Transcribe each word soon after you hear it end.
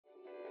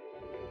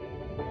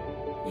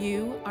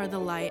You are the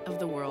light of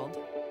the world.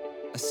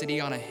 A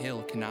city on a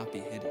hill cannot be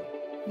hidden.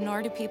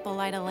 Nor do people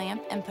light a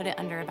lamp and put it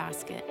under a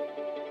basket,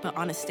 but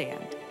on a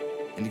stand.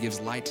 And it gives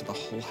light to the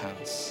whole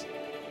house.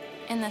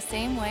 In the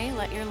same way,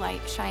 let your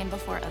light shine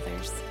before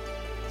others,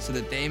 so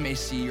that they may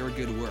see your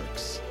good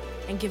works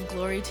and give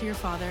glory to your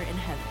Father in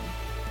heaven.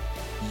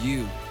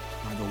 You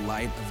are the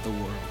light of the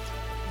world.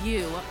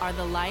 You are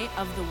the light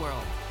of the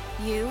world.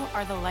 You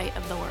are the light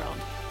of the world.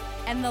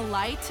 And the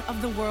light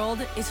of the world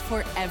is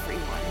for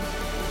everyone.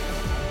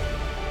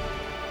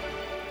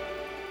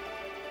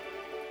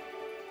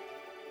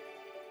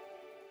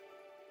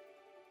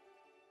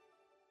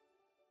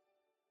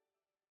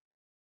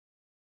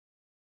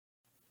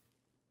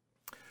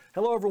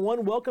 Hello,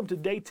 everyone. Welcome to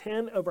day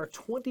 10 of our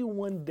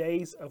 21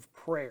 days of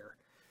prayer.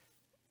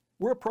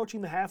 We're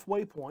approaching the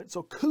halfway point,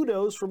 so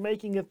kudos for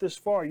making it this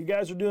far. You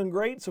guys are doing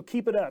great, so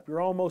keep it up. You're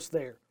almost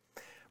there.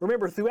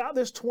 Remember, throughout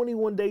this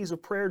 21 days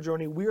of prayer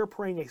journey, we are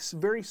praying a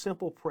very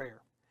simple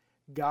prayer.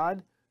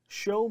 God,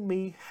 show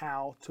me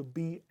how to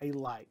be a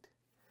light.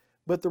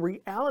 But the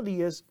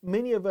reality is,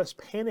 many of us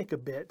panic a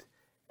bit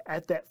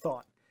at that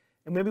thought.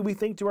 And maybe we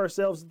think to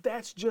ourselves,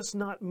 that's just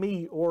not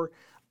me, or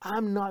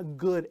I'm not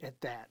good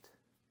at that.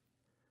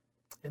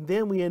 And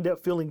then we end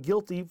up feeling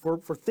guilty for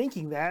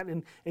thinking that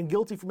and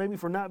guilty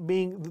for not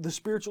being the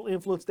spiritual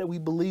influence that we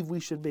believe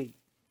we should be.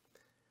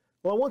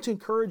 Well, I want to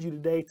encourage you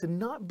today to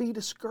not be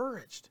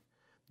discouraged.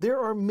 There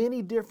are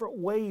many different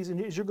ways,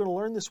 and as you're going to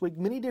learn this week,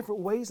 many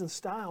different ways and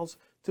styles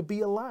to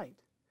be a light.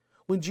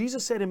 When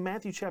Jesus said in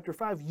Matthew chapter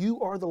 5,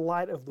 you are the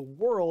light of the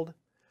world,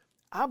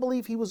 I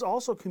believe he was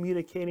also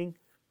communicating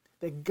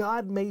that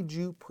God made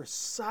you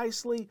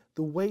precisely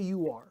the way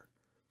you are,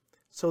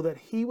 so that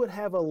he would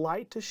have a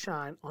light to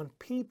shine on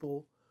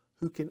people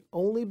who can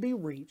only be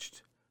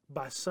reached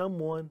by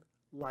someone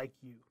like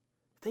you.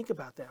 Think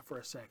about that for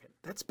a second.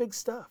 That's big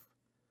stuff.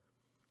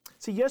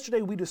 See,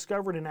 yesterday we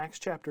discovered in Acts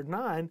chapter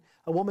 9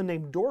 a woman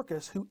named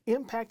Dorcas who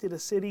impacted a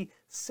city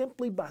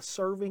simply by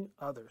serving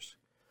others.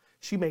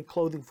 She made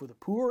clothing for the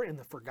poor and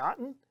the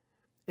forgotten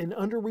and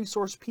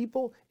under-resourced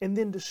people and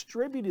then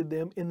distributed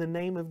them in the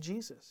name of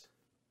Jesus.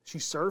 She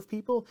served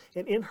people,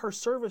 and in her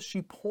service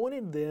she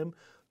pointed them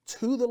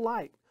to the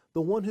light,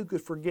 the one who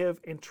could forgive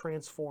and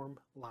transform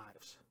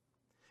lives.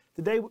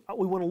 Today,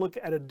 we want to look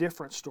at a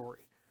different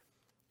story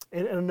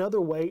and another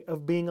way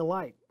of being a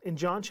light. In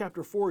John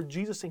chapter 4,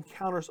 Jesus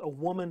encounters a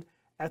woman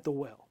at the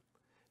well.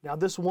 Now,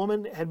 this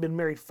woman had been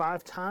married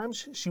 5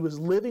 times. She was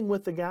living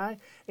with the guy,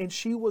 and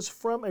she was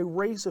from a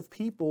race of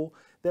people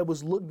that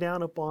was looked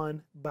down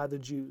upon by the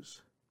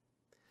Jews.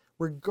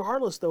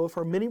 Regardless, though, of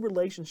her many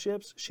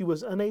relationships, she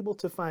was unable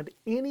to find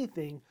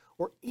anything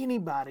or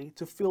anybody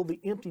to fill the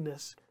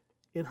emptiness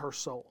in her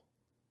soul.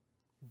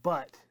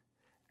 But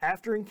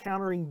after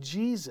encountering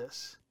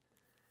Jesus,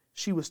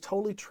 she was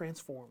totally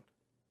transformed.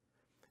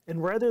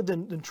 And rather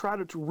than try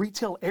to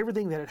retell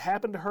everything that had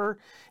happened to her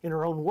in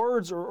her own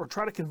words or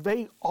try to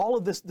convey all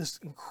of this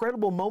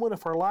incredible moment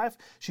of her life,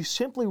 she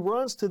simply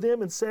runs to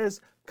them and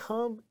says,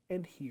 come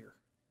and hear.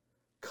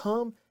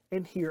 Come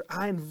and hear.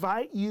 I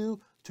invite you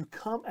to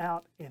come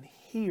out and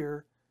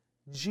hear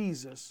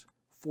Jesus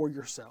for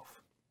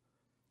yourself.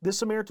 This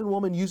Samaritan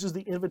woman uses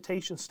the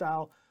invitation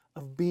style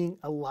of being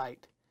a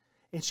light,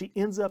 and she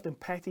ends up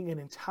impacting an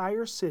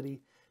entire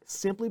city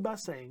simply by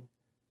saying,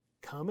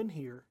 come and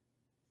hear,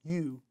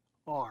 you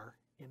are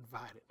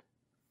invited.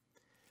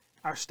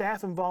 Our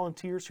staff and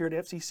volunteers here at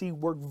FCC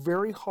work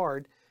very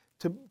hard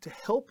to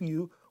help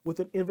you with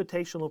an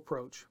invitational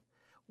approach.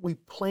 We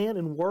plan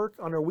and work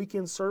on our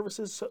weekend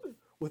services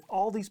with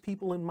all these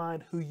people in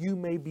mind who you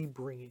may be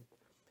bringing.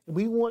 And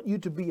we want you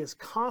to be as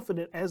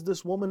confident as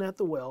this woman at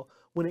the well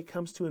when it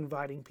comes to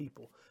inviting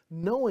people,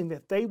 knowing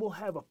that they will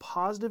have a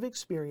positive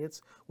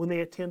experience when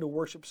they attend a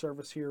worship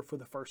service here for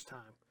the first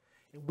time.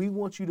 And we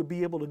want you to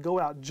be able to go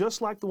out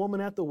just like the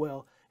woman at the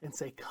well and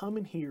say, come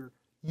and hear,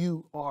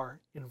 you are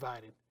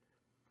invited.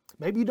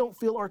 Maybe you don't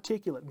feel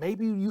articulate.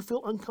 Maybe you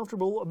feel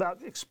uncomfortable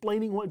about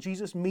explaining what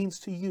Jesus means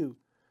to you.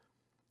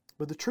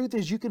 But the truth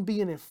is you can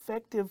be an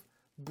effective,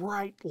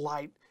 bright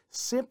light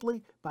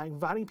simply by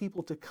inviting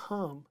people to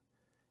come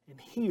and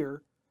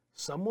hear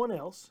someone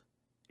else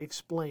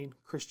explain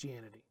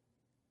Christianity.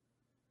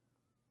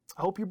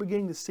 I hope you're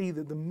beginning to see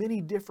the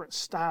many different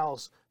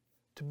styles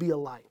to be a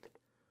light.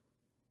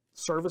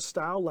 Service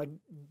style, like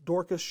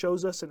Dorcas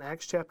shows us in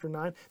Acts chapter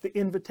 9. The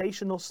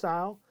invitational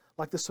style,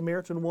 like the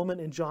Samaritan woman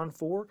in John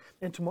 4.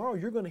 And tomorrow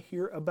you're going to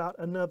hear about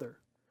another.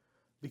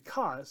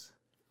 Because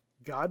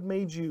God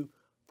made you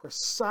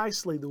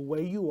precisely the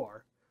way you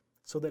are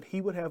so that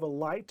he would have a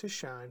light to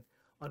shine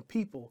on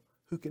people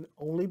who can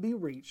only be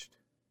reached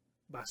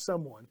by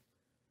someone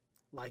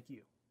like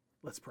you.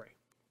 Let's pray.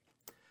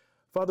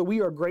 Father,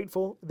 we are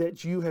grateful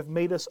that you have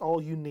made us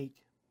all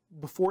unique.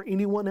 Before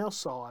anyone else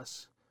saw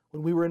us,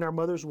 when we were in our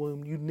mother's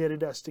womb, you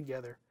knitted us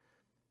together.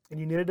 And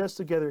you knitted us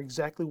together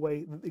exactly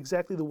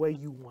the way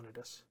you wanted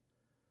us.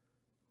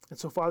 And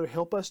so, Father,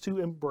 help us to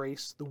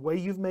embrace the way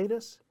you've made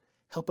us.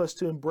 Help us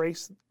to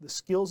embrace the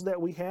skills that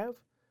we have,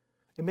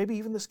 and maybe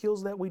even the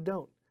skills that we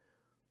don't.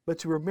 but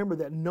to remember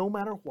that no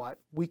matter what,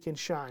 we can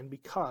shine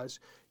because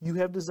you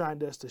have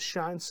designed us to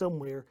shine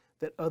somewhere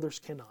that others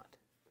cannot.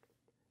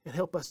 And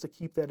help us to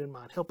keep that in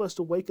mind. Help us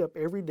to wake up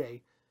every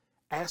day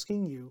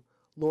asking you,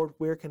 Lord,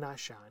 where can I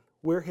shine?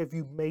 Where have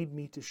you made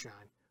me to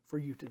shine for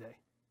you today?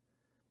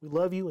 We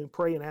love you and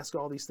pray and ask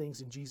all these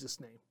things in Jesus'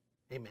 name.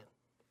 Amen.